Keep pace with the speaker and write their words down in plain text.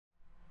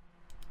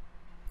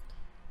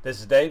This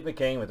is Dave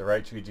McCain with the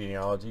Right Tree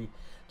Genealogy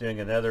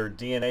doing another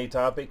DNA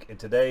topic, and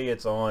today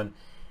it's on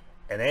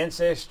an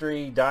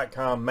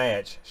Ancestry.com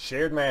match,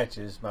 shared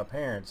matches, my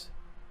parents.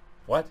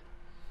 What?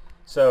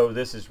 So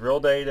this is real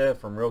data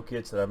from real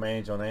kits that I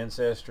manage on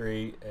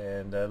Ancestry,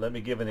 and let me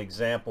give an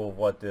example of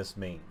what this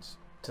means.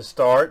 To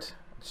start,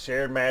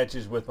 shared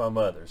matches with my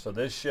mother. So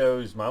this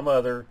shows my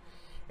mother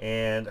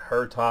and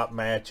her top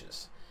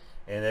matches.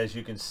 And as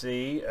you can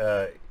see,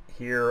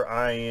 here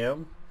I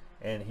am,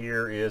 and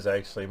here is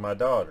actually my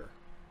daughter.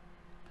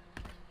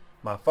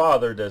 My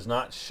father does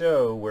not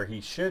show where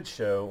he should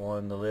show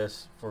on the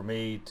list for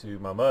me to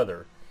my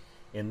mother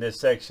in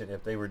this section.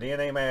 If they were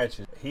DNA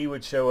matches, he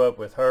would show up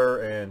with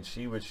her and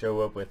she would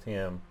show up with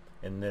him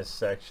in this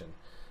section.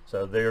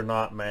 So they're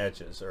not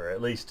matches, or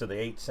at least to the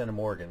 8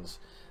 centimorgans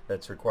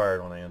that's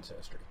required on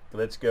Ancestry.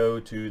 Let's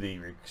go to the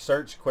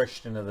research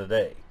question of the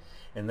day,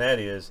 and that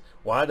is,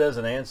 why does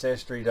an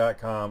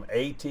Ancestry.com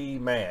AT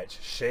match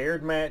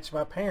shared match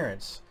my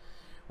parents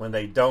when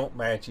they don't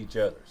match each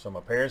other? So my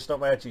parents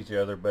don't match each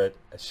other, but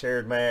a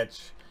shared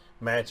match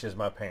matches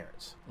my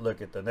parents.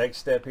 Look at the next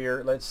step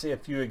here. Let's see a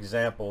few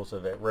examples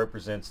of it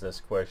represents this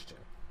question.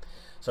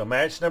 So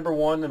match number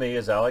 1 to me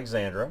is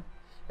Alexandra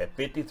at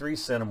 53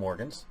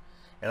 centimorgans,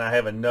 and I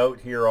have a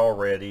note here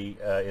already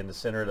in the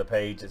center of the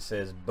page that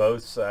says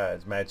both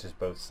sides, matches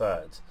both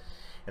sides.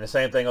 And the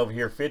same thing over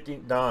here,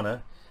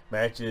 Donna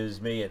matches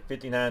me at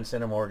 59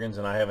 centimorgans,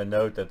 and I have a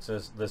note that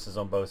says this is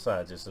on both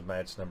sides. This is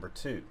match number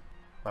 2.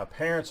 My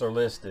parents are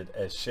listed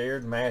as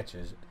shared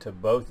matches to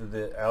both of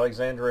the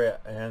Alexandra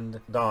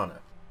and Donna.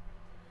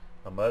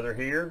 My mother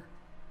here,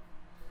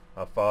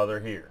 my father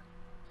here.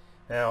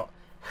 Now,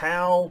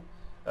 how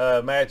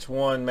match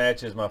 1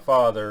 matches my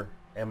father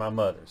and my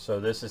mother? So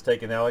this is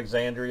taking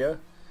Alexandria,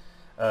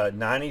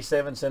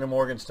 97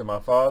 centimorgans to my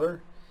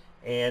father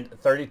and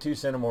 32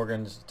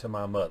 centimorgans to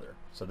my mother.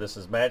 So this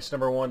is match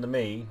number 1 to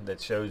me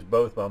that shows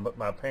both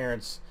my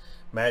parents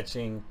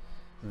matching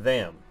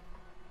them.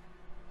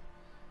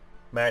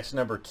 Match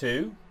number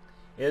 2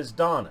 is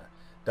Donna.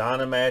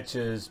 Donna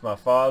matches my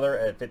father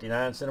at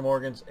 59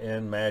 centimorgans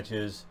and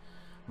matches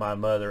my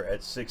mother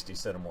at 60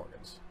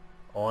 centimorgans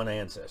on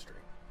Ancestry.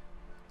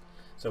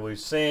 So we're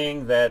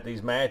seeing that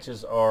these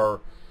matches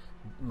are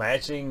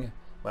matching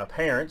my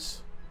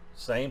parents,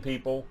 same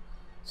people,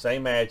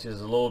 same matches,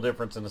 a little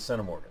difference in the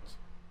centimorgans.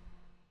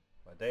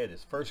 My dad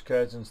is first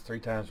cousins 3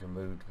 times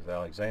removed with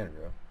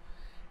Alexandria,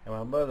 and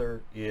my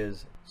mother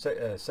is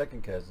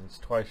second cousins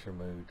twice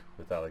removed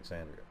with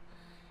Alexandria.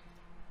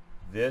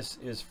 This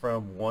is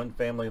from one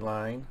family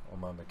line on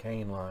my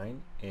McCain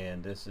line,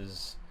 and this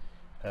is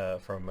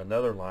from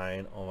another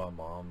line on my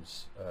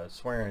mom's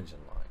Swearingen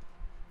line.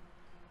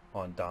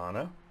 On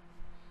Donna,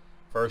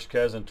 first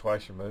cousin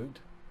twice removed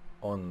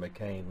on the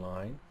McCain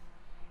line,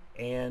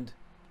 and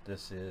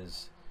this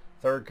is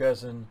third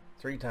cousin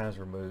 3 times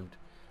removed,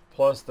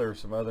 plus there's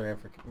some other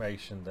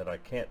information that I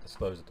can't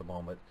disclose at the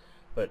moment,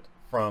 but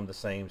from the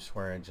same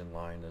Swearingen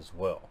line as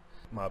well.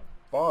 My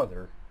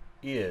father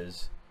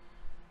is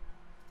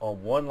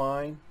on one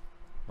line,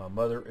 my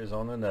mother is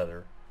on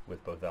another,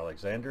 with both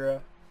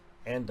Alexandria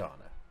and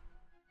Donna.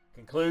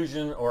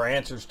 Conclusion or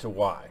answers to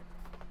why.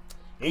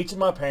 Each of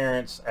my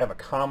parents have a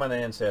common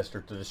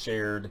ancestor to the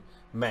shared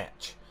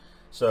match.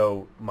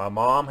 So my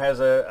mom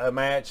has a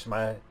match,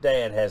 my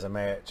dad has a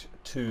match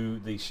to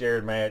the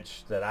shared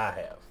match that I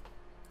have.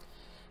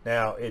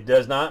 Now, it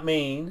does not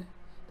mean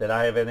that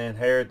I have an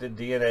inherited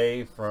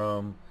DNA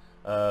from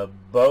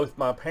both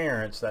my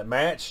parents that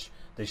match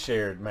the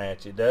shared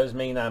match. It does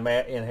mean I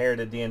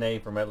inherited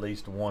DNA from at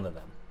least one of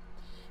them.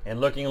 And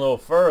looking a little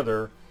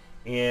further,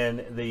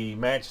 in the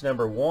match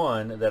number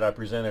 1 that I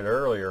presented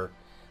earlier,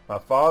 my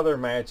father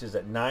matches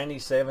at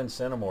 97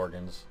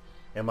 centimorgans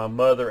and my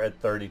mother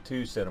at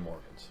 32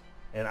 centimorgans,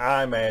 and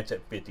I match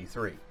at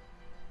 53.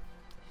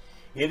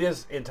 It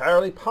is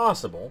entirely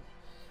possible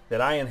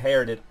that I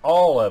inherited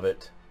all of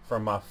it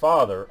from my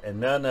father and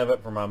none of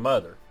it from my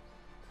mother.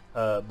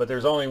 But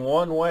there's only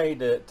one way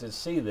to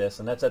see this,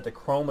 and that's at the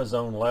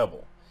chromosome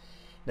level.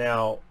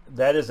 Now,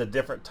 that is a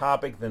different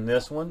topic than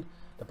this one.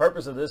 The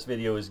purpose of this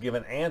video is to give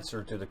an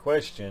answer to the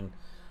question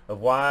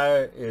of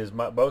why is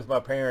both my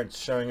parents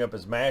showing up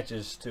as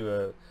matches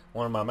to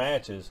one of my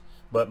matches,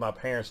 but my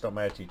parents don't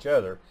match each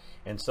other.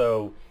 And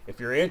so if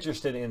you're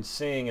interested in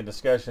seeing a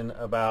discussion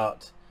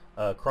about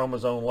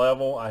chromosome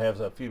level, I have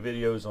a few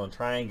videos on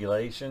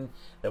triangulation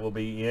that will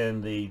be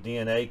in the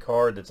DNA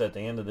card that's at the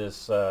end of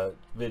this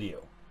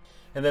video.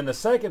 And then the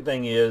second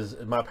thing is,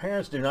 my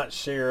parents do not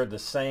share the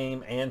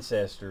same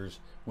ancestors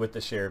with the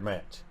shared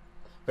match.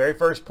 Very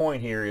first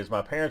point here is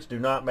my parents do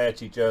not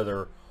match each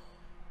other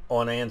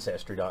on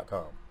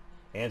Ancestry.com.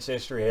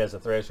 Ancestry has a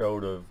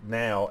threshold of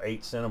now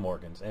 8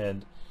 centimorgans,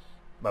 and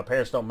my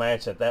parents don't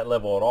match at that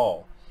level at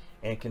all.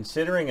 And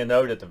considering a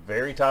note at the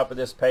very top of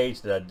this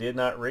page that I did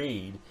not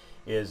read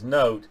is,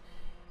 note,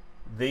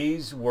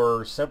 these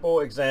were simple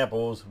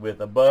examples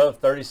with above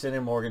 30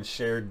 centimorgans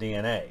shared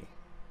DNA,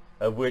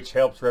 of which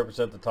helps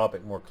represent the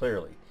topic more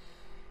clearly.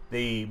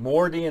 The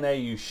more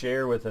DNA you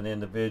share with an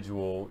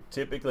individual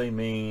typically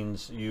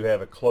means you have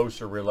a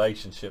closer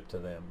relationship to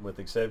them. With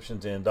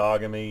exceptions to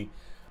endogamy,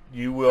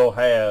 you will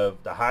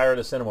have, the higher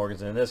the centimorgans,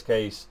 and in this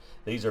case,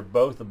 these are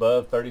both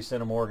above 30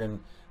 centimorgan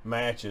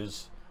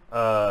matches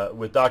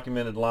with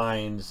documented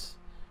lines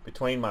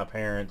between my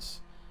parents,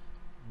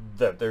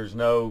 that there's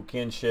no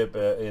kinship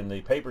in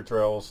the paper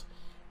trails,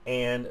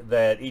 and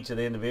that each of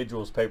the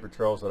individuals' paper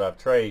trails that I've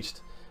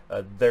traced,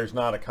 there's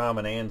not a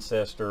common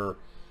ancestor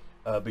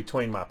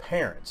between my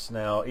parents.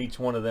 Now, each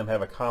one of them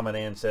have a common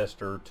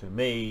ancestor to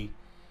me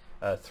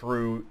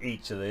through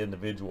each of the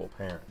individual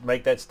parents.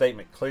 Make that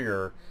statement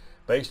clearer.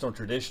 Based on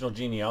traditional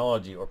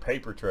genealogy or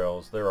paper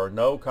trails, there are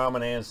no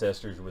common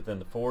ancestors within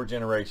the 4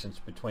 generations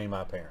between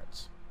my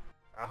parents.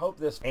 I hope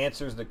this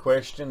answers the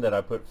question that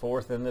I put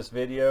forth in this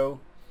video.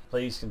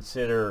 Please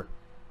consider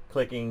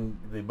clicking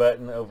the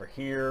button over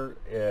here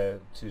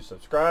to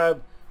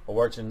subscribe, or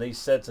watching these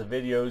sets of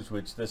videos,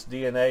 which this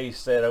DNA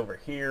set over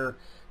here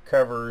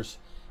covers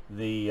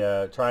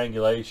the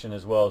triangulation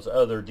as well as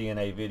other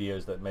DNA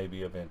videos that may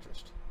be of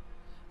interest.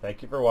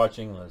 Thank you for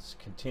watching. Let's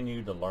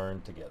continue to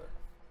learn together.